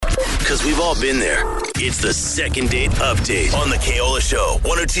because we've all been there. It's the second date update on the Keola Show.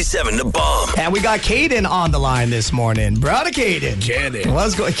 102.7 The Bomb. And we got Caden on the line this morning. Brother Caden. Caden.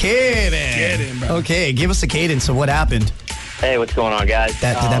 What's going Caden. Caden, bro. Okay, give us a Caden. So what happened? Hey, what's going on, guys?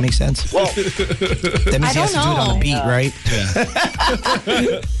 Did that make sense? Well, That means he has to do it on the beat, right?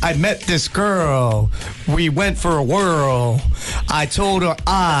 Yeah. I met this girl. We went for a whirl. I told her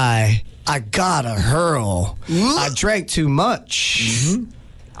I got a hurl. I drank too much. Mm-hmm.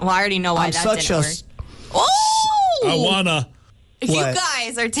 Well, I already know why I'm that such didn't a... work. Oh! I wanna. You What?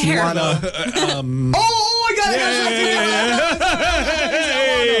 guys are You terrible. wanna... Oh, I got it.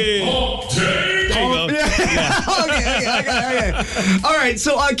 There you go. Okay. All right,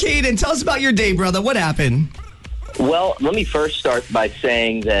 so Caden, tell us about your day, brother. What happened? well, let me first start by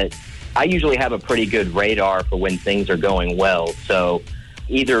saying that I usually have a pretty good radar for when things are going well. So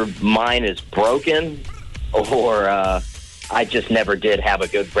either mine is broken or I just never did have a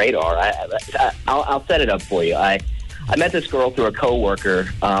good radar. I'll set it up for you. I met this girl through a coworker.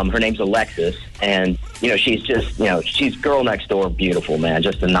 Her name's Alexis, and she's just she's girl next door, beautiful, man,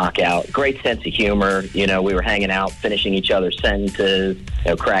 just a knockout. Great sense of humor. We were hanging out, finishing each other's sentences,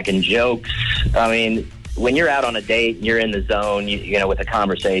 cracking jokes. I mean, when you're out on a date, you're in the zone. With a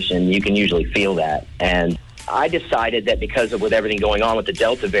conversation, you can usually feel that. And I decided that because with everything going on with the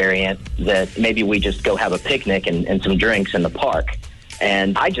Delta variant, that maybe we just go have a picnic and some drinks in the park.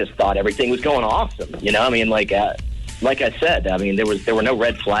 And I just thought everything was going awesome. I mean, like I said, I mean, there were no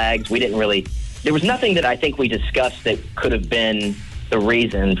red flags. There was nothing that I think we discussed that could have been the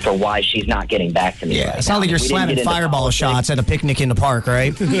reason for why she's not getting back to me. Yeah, right it's not now. like you're We didn't slamming get into fireball politics. shots at a picnic in the park,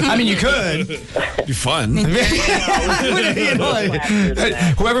 right? I mean, you could. Be fun.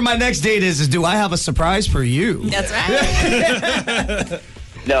 Whoever my next date is do I have a surprise for you? That's right.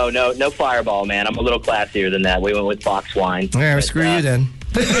 No fireball, man. I'm a little classier than that. We went with box wine. Yeah, But, screw you then.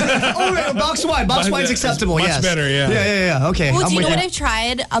 Oh, box wine. Box wine's acceptable, much yes. better, yeah. Yeah. Okay. Well, I'm do you with know what I've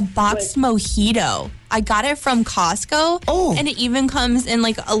tried? A boxed mojito. I got it from Costco. Oh. And it even comes in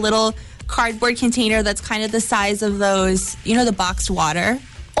like a little cardboard container that's kind of the size of those, the boxed water.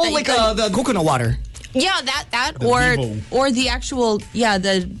 Oh, that like you could- the coconut water. Yeah, that The or Vivo. or the actual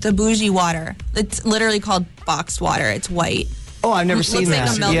the bougie water. It's literally called boxed water. It's white. Oh, I've never Looks seen like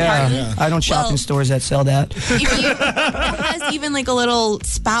that. a milk yeah. carton. I don't shop in Well- stores that sell that. It has even like a little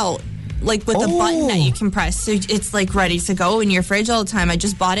spout, like with a button that you can press, so it's like ready to go in your fridge all the time. I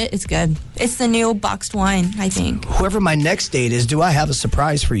just bought it. It's good. It's the new boxed wine, I think. Whoever my next date is, do I have a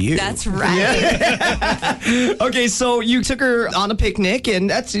surprise for you? That's right. Okay, so you took her on a picnic, and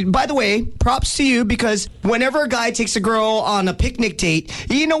that's, by the way, props to you, because whenever a guy takes a girl on a picnic date,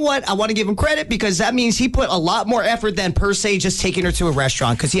 you know what? I want to give him credit, because that means he put a lot more effort than per se just taking her to a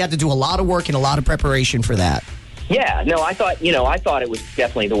restaurant, because he had to do a lot of work and a lot of preparation for that. Yeah, no, I thought it was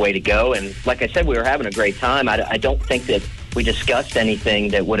definitely the way to go. And like I said, we were having a great time. I don't think that we discussed anything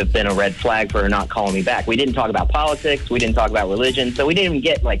that would have been a red flag for her not calling me back. We didn't talk about politics. We didn't talk about religion. So we didn't even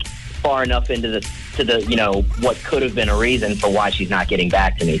get like far enough into the what could have been a reason for why she's not getting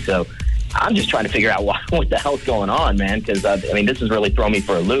back to me. So I'm just trying to figure out what the hell's going on, man. Because this has really thrown me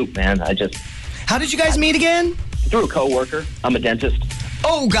for a loop, man. How did you guys meet again? Through a coworker. I'm a dentist.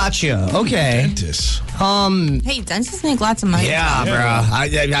 Oh, gotcha. Okay. Dentist. Hey, dentists make lots of money. Yeah, bro.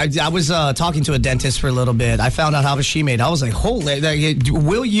 I was talking to a dentist for a little bit. I found out how much she made. I was like, holy,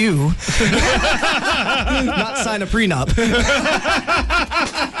 will you not sign a prenup?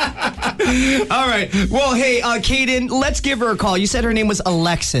 All right. Well, hey, Caden, let's give her a call. You said her name was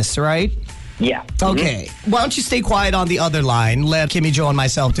Alexis, right? Yeah. Okay. Why don't you stay quiet on the other line? Let Kimmy, Joe, and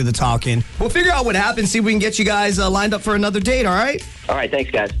myself do the talking. We'll figure out what happens, see if we can get you guys lined up for another date, all right? All right.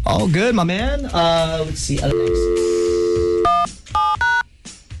 Thanks, guys. All good, my man. Let's see. Alexis.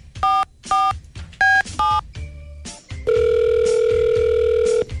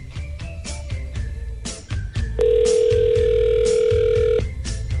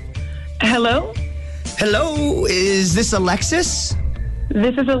 Hello, Hello, is this Alexis?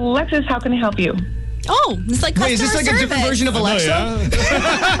 this is Alexis. How can I help you? Oh, it's like customer Wait, is this like a different service. version of Alexa?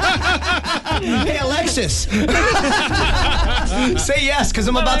 yeah. Hey, Alexis. Say yes, because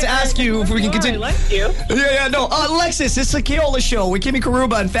I'm about to ask you if we can continue. I like you. Yeah, no. Alexis, it's the Keola Show with Kimmy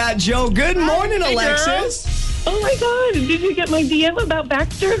Karuba and Fat Joe. Good morning, Hey, girl. Alexis. Oh my God! Did you get my DM about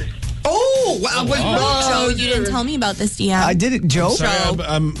Baxter? Oh, wow. Joe, you didn't tell me about this DM. I did it, Joe. Sorry,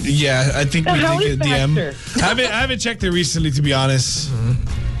 I think we How did is get DM. Baxter? I haven't checked it recently, to be honest.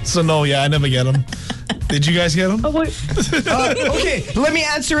 So no, I never get them. Did you guys get him? Oh, wait. Okay, let me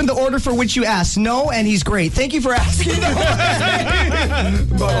answer in the order for which you asked. No, and he's great. Thank you for asking.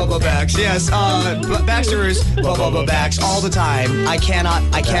 Bubba backs, yes. Baxter's Bubba backs all the time. I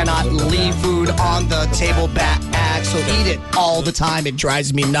cannot leave food on the table back, so eat it all the time. It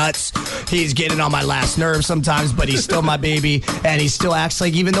drives me nuts. He's getting on my last nerve sometimes, but he's still my baby, and he still acts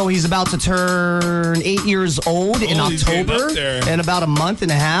like, even though he's about to turn 8 years old in he's getting October, up there. in about a month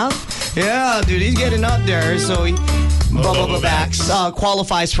and a half. Yeah, dude, he's getting up there. So he Backs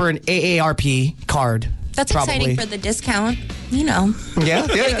qualifies for an AARP card. That's probably exciting for the discount. You know. Yeah,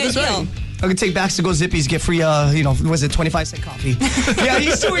 Good that's deal. right. I could take Bax to go Zippy's, get free, was it 25-cent coffee? Yeah,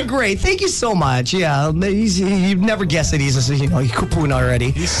 he's doing great. Thank you so much. Yeah, you'd never guess that he's kupoon already.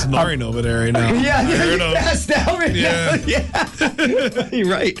 He's snoring over there right now. Yeah, I heard him. yes, now right Yeah. now. Yeah.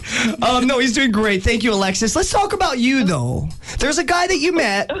 You're right. No, he's doing great. Thank you, Alexis. Let's talk about you, though. There's a guy that you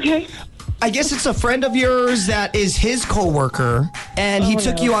met. Okay. I guess it's a friend of yours that is his coworker, and he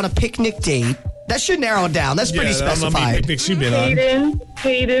took you on a picnic date. That should narrow it down. That's pretty specified. Picnics you've been on.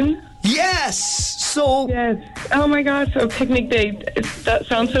 Caden. Yes. So Yes. Oh my gosh, a picnic date. That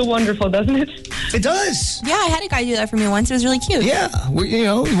sounds so wonderful, doesn't it? it does. Yeah, I had a guy do that for me once. It was really cute. Yeah,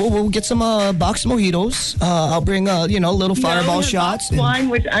 we'll get some box mojitos. I'll bring little fireball shots. Wine,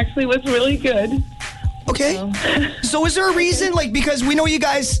 which actually was really good. Okay. So is there a reason, because we know you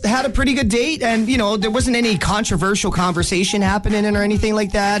guys had a pretty good date and, there wasn't any controversial conversation happening or anything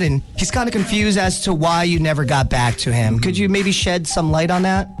like that, and he's kind of confused as to why you never got back to him. Could you maybe shed some light on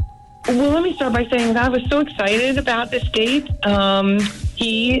that? Well, let me start by saying that I was so excited about this date.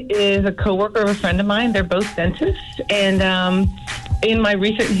 He is a coworker of a friend of mine. They're both dentists. And in my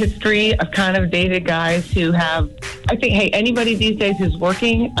recent history, I've kind of dated guys who have, I think, hey, anybody these days who's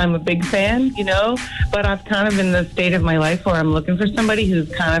working, I'm a big fan, but I've kind of in the state of my life where I'm looking for somebody who's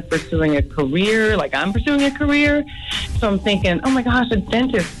kind of pursuing a career, like I'm pursuing a career. So I'm thinking, oh my gosh, a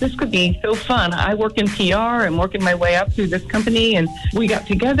dentist, this could be so fun. I work in PR and working my way up through this company, and we got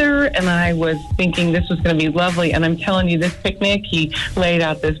together and I was thinking this was going to be lovely. And I'm telling you, this picnic, he laid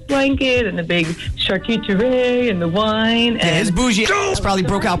out this blanket and the big charcuterie and the wine. Yeah, his bougie ass probably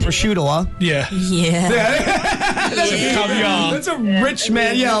broke out prosciutto, huh? Yeah. Yeah. That's a rich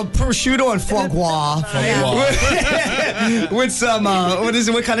man. Yeah, prosciutto and foie gras. With some,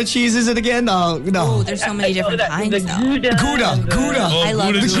 what kind of cheese is it again? No. Oh, there's so many different kinds. The though. Gouda. I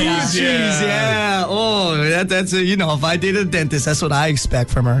love Gouda Gouda. cheese, Cheese, yeah. Oh, that's if I dated a dentist, that's what I expect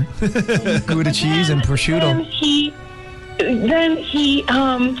from her. Gouda cheese and prosciutto. Then he's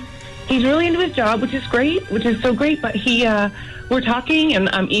really into his job, which is great, which is so great. But we're talking and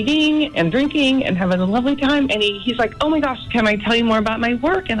I'm eating and drinking and having a lovely time. And he's like, oh my gosh, can I tell you more about my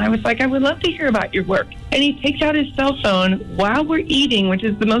work? And I was like, I would love to hear about your work. And he takes out his cell phone while we're eating, which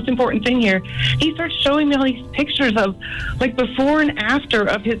is the most important thing here. He starts showing me all these pictures of before and after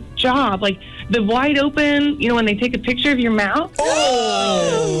of his job, like the wide open, when they take a picture of your mouth.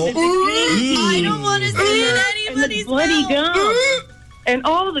 Oh! I don't want to see it anybody's bloody mouth. gum. And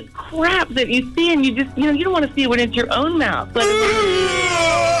all the crap that you see, and you just, you don't want to see it when it's your own mouth. But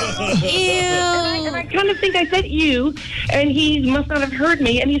and I kind of think I said you, and he must not have heard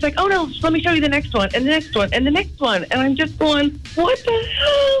me. And he's like, oh no, let me show you the next one, and the next one, and the next one. And I'm just going, what the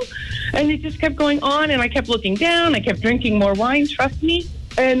hell? And it just kept going on, and I kept looking down. I kept drinking more wine, trust me.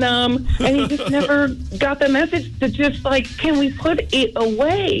 And he just never got the message to just can we put it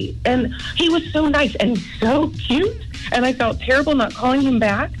away? And he was so nice and so cute. And I felt terrible not calling him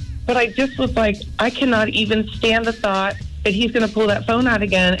back. But I just was like, I cannot even stand the thought that he's going to pull that phone out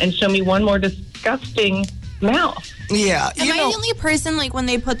again and show me one more disgusting mouth. Yeah. Am I the only person, when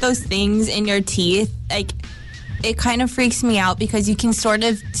they put those things in your teeth, it kind of freaks me out because you can sort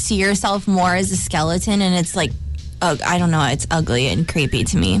of see yourself more as a skeleton, and it's I don't know, it's ugly and creepy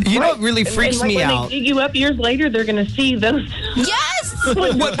to me. You know what really freaks me out? When they dig you up years later, they're going to see those. Yes!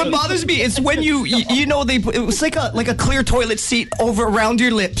 What bothers me is when it was like a clear toilet seat over around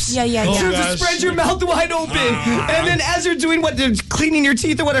your lips. Yeah. So gosh. just spread your mouth wide open, and then as they're doing what they're cleaning your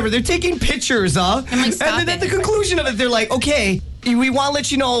teeth or whatever, they're taking pictures, huh? I'm stop and then at it. the conclusion of it, they're like, okay, we want to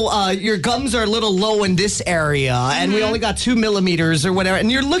let you know your gums are a little low in this area, and we only got 2 millimeters or whatever.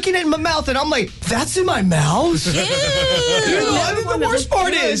 And you're looking at my mouth, and I'm like, that's in my mouth? Ew. The worst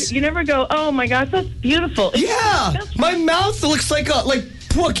part is, you never go, oh my gosh, that's beautiful. yeah, my mouth looks like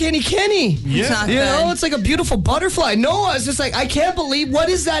poor Kenny. It's not good. It's like a beautiful butterfly. No, I was just like, I can't believe, what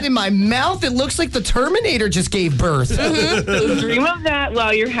is that in my mouth? It looks like the Terminator just gave birth. Dream of that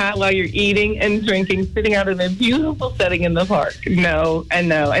while you're eating and drinking, sitting out in a beautiful setting in the park. No.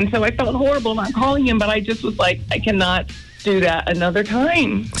 And so I felt horrible not calling him, but I just was like, I cannot do that another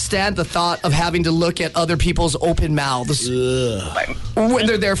time. Stand the thought of having to look at other people's open mouths when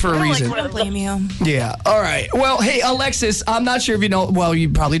they're there for a reason. I don't blame you. Yeah. All right. Well, hey, Alexis, I'm not sure if you know. Well, you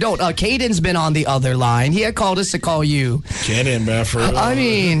probably don't. Caden's been on the other line. He had called us to call you. Get in, man. I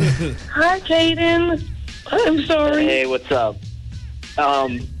mean. Hi, Caden. I'm sorry. Hey, what's up?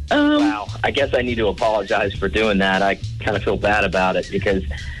 Wow. I guess I need to apologize for doing that. I kind of feel bad about it because,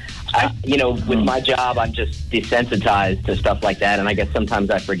 with my job, I'm just desensitized to stuff like that. And I guess sometimes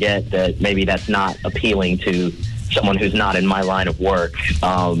I forget that maybe that's not appealing to someone who's not in my line of work.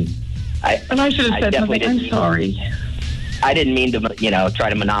 And I should have said something. I'm sorry. I didn't mean to, try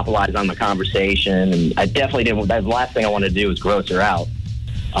to monopolize on the conversation. And I definitely didn't. The last thing I wanted to do was gross her out.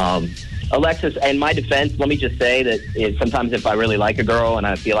 Alexis, in my defense, let me just say that sometimes if I really like a girl and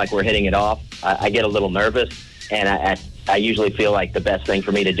I feel like we're hitting it off, I get a little nervous. And I usually feel like the best thing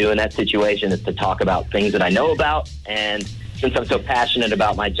for me to do in that situation is to talk about things that I know about. And since I'm so passionate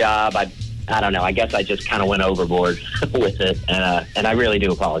about my job, I don't know. I guess I just kind of went overboard with it. And I really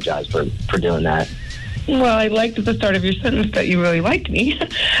do apologize for doing that. Well, I liked at the start of your sentence that you really liked me.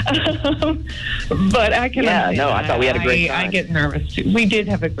 But I can. Yeah, no, I thought we had a great time. I get nervous too. We did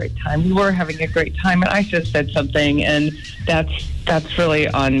have a great time. We were having a great time, and I should have said something, and that's really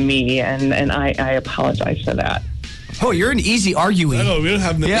on me, and I apologize for that. Oh, you're an easy arguing. I know, we don't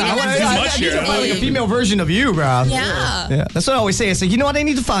have much here. I find like a female version of you, bro. Yeah. That's what I always say. I say, you know what I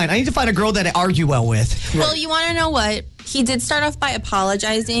need to find? I need to find a girl that I argue well with. Well, you want to know what? He did start off by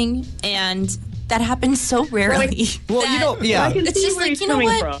apologizing, and that happens so rarely. Well, I can see where he's coming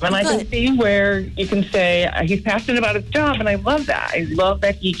from, and I can see where you can say he's passionate about his job, and I love that. I love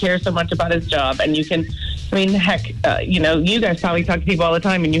that he cares so much about his job, and you can. I mean, heck, you guys probably talk to people all the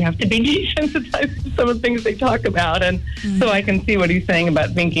time, and you have to be desensitized to some of the things they talk about. And so I can see what he's saying about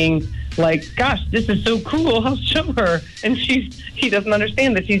thinking, like, gosh, this is so cool. I'll show her. And he doesn't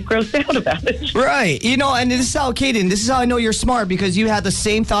understand that she's grossed out about it. Right. And this is how, Caden, this is how I know you're smart, because you had the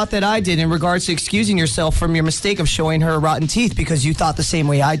same thought that I did in regards to excusing yourself from your mistake of showing her rotten teeth, because you thought the same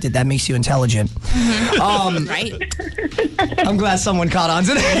way I did. That makes you intelligent. Mm-hmm. Right. I'm glad someone caught on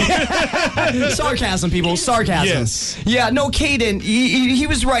to that. Sarcasm, people. Sarcasm. Yes. Yeah, no, Caden, he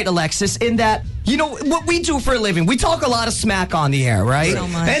was right, Alexis, in that, what we do for a living, we talk a lot of smack on the air, right? So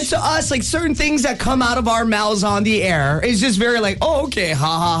much. And to us, like, certain things that come out of our mouths on the air is just very like, oh, okay, ha,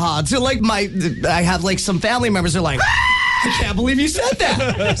 ha, ha. So, like, I have, like, some family members are like, I can't believe you said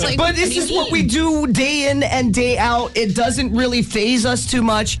that. Like, but this is what we do day in and day out. It doesn't really faze us too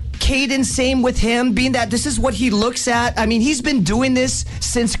much. Caden, same with him, being that this is what he looks at. I mean, he's been doing this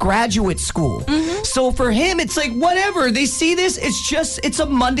since graduate school. Mm-hmm. So for him, it's like, whatever. They see this, it's a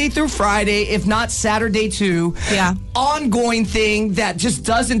Monday through Friday, if not Saturday too. Yeah. Ongoing thing that just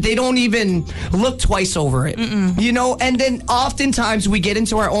they don't even look twice over it. Mm-mm. And then oftentimes we get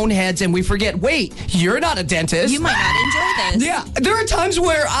into our own heads and we forget, wait, you're not a dentist. You might not enjoy this. Yeah. There are times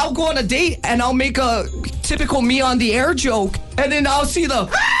where I'll go on a date and I'll make a typical me on the air joke, and then I'll see the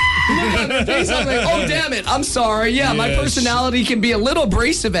look on their face. I'm like, oh, damn it. I'm sorry. Yeah, my personality can be a little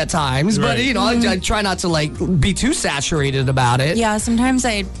abrasive at times, but, I try not to, like, be too saturated about it. Yeah, sometimes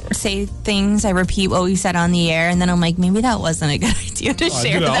I say things, I repeat what we said on the air, and then I'm like, maybe that wasn't a good idea to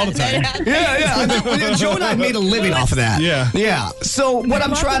share that. All the time. Yeah. Joe and I made a living off of that. Yeah. So what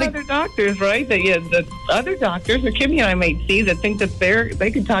I'm trying to... other doctors, right? The other doctors, or Kimmy and I might see, that think that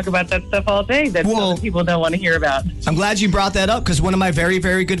they could talk about that stuff all day that other people don't want to hear about. I'm glad you brought that up, because one of my very,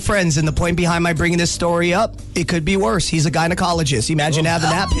 very good friends, and the point behind my bringing this story up, it could be worse. He's a gynecologist. Imagine having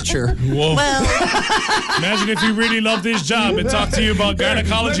that picture. Whoa. Well, imagine if he really loved his job and talked to you about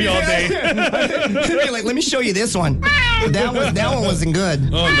gynecology all day. Let me show you this one. That one wasn't good. Oh,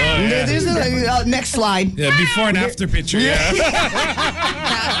 no. Yeah. There's next slide. Yeah, before and after picture. Yeah.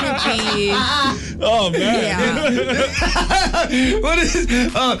 that could be. Oh, man. Yeah. What is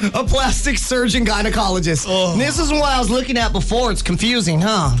a plastic surgeon gynecologist? Oh. This is what I was looking at before. It's confusing,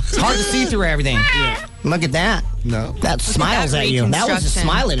 huh? It's hard to see through everything. Yeah. Look at that. No. That smiles at you. That was just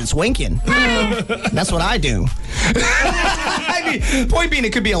smiling. It's winking. That's what I do. I mean, point being,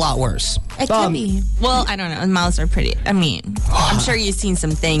 it could be a lot worse. It could be. Well, I don't know. Mouths are pretty. I mean, I'm sure you've seen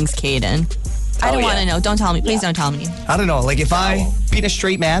some things, Caden. I don't want to know. Don't tell me. Please don't tell me. I don't know. Like, if I being a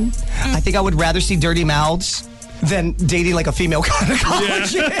straight man, I think I would rather see dirty mouths than dating like a female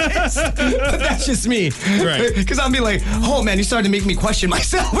gynecologist. But that's just me. Right. Because I'll be like, oh man, you started to make me question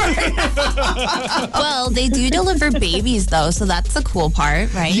myself. Right? Well, they do deliver babies though, so that's the cool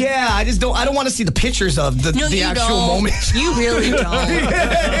part, right? Yeah, I don't want to see the pictures of the actual moment. You really don't.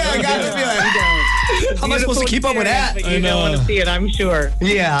 I got to be like, How am I supposed to keep up with that? But you don't want to see it, I'm sure.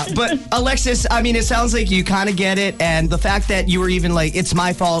 Yeah, but Alexis, I mean, it sounds like you kind of get it, and the fact that you were even like, it's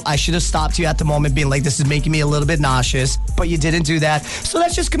my fault, I should have stopped you at the moment, being like, this is making me a little bit nauseous, but you didn't do that. So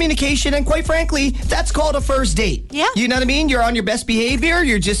that's just communication, and quite frankly, that's called a first date. Yeah. You know what I mean? You're on your best behavior,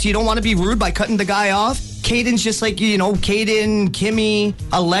 you don't want to be rude by cutting the guy off. Caden's just like, Caden, Kimmy,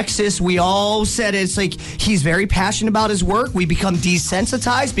 Alexis, we all said it's like he's very passionate about his work. We become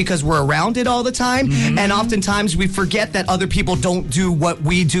desensitized because we're around it all the time. Mm-hmm. And oftentimes we forget that other people don't do what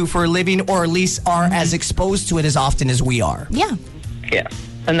we do for a living, or at least are as exposed to it as often as we are. Yeah. Yeah.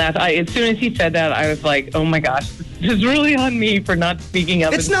 And as soon as he said that, I was like, oh my gosh, this is really on me for not speaking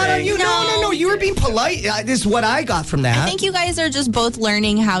up. It's not on you. No. You were being polite. This is what I got from that. I think you guys are just both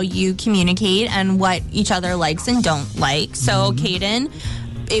learning how you communicate and what each other likes and don't like. So, Caden,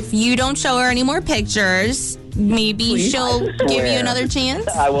 if you don't show her any more pictures, maybe she'll give you another chance.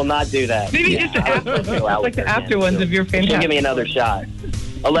 I will not do that. Maybe just the after ones of your fantastic. She'll give me another shot.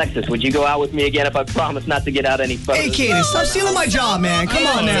 Alexis, would you go out with me again if I promise not to get out any photos? Hey, Caden, stop stealing my job, man. Come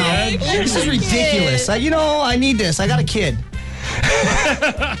on now. This is ridiculous. I need this. I got a kid.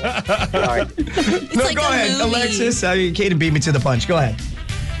 Sorry. No, like go ahead, movie. Alexis. Caden beat me to the punch. Go ahead.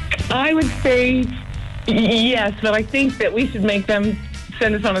 I would say yes, but I think that we should make them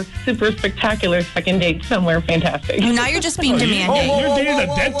send us on a super spectacular second date somewhere fantastic. Now you're just being demanding. You're dating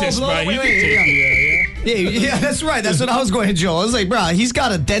a dentist, bro. He can take you. Yeah, that's right. That's what I was going, Joe. I was like, bro, he's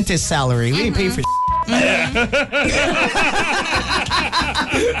got a dentist salary. We ain't paying for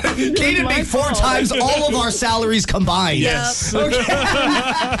Caden make 4 times all of our salaries combined. Yes. Okay.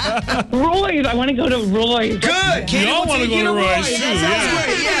 Roy's. I want to go to Roy's. Good. We all want to go to Roy's, too. That sounds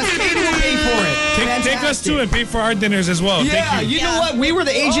great. Yes, Caden will pay for it. Take us to and pay for our dinners as well. Yeah, Thank you. you know what? We were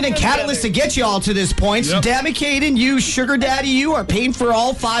the agent and catalyst to get you all to this point. So, damn it, Caden, you sugar daddy, you are paying for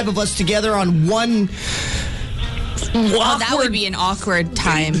all 5 of us together on one. Well, that would be an awkward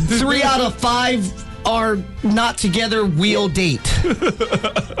time. 3 out of 5 are not together wheel date.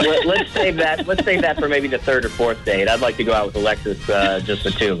 Let's save that. Let's save that for maybe the 3rd or 4th date. I'd like to go out with Alexis, just the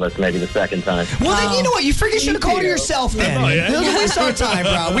 2 of us, maybe the 2nd time. Well, then you know what? You freaking should have called her yourself then. Oh, yeah. Don't waste our time,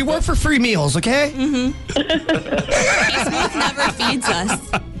 bro. We work for free meals, okay? Smooth never feeds us.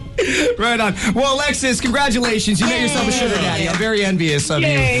 Right on. Well, Alexis, congratulations. You made yourself a sugar daddy. I'm very envious of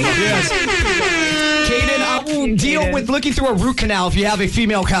Yay. you. Yes. Caden, I will deal with looking through a root canal if you have a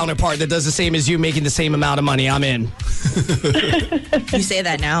female counterpart that does the same as you, making the same amount of money. I'm in. You say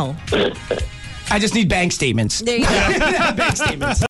that now. I just need bank statements. There you go. Bank statements.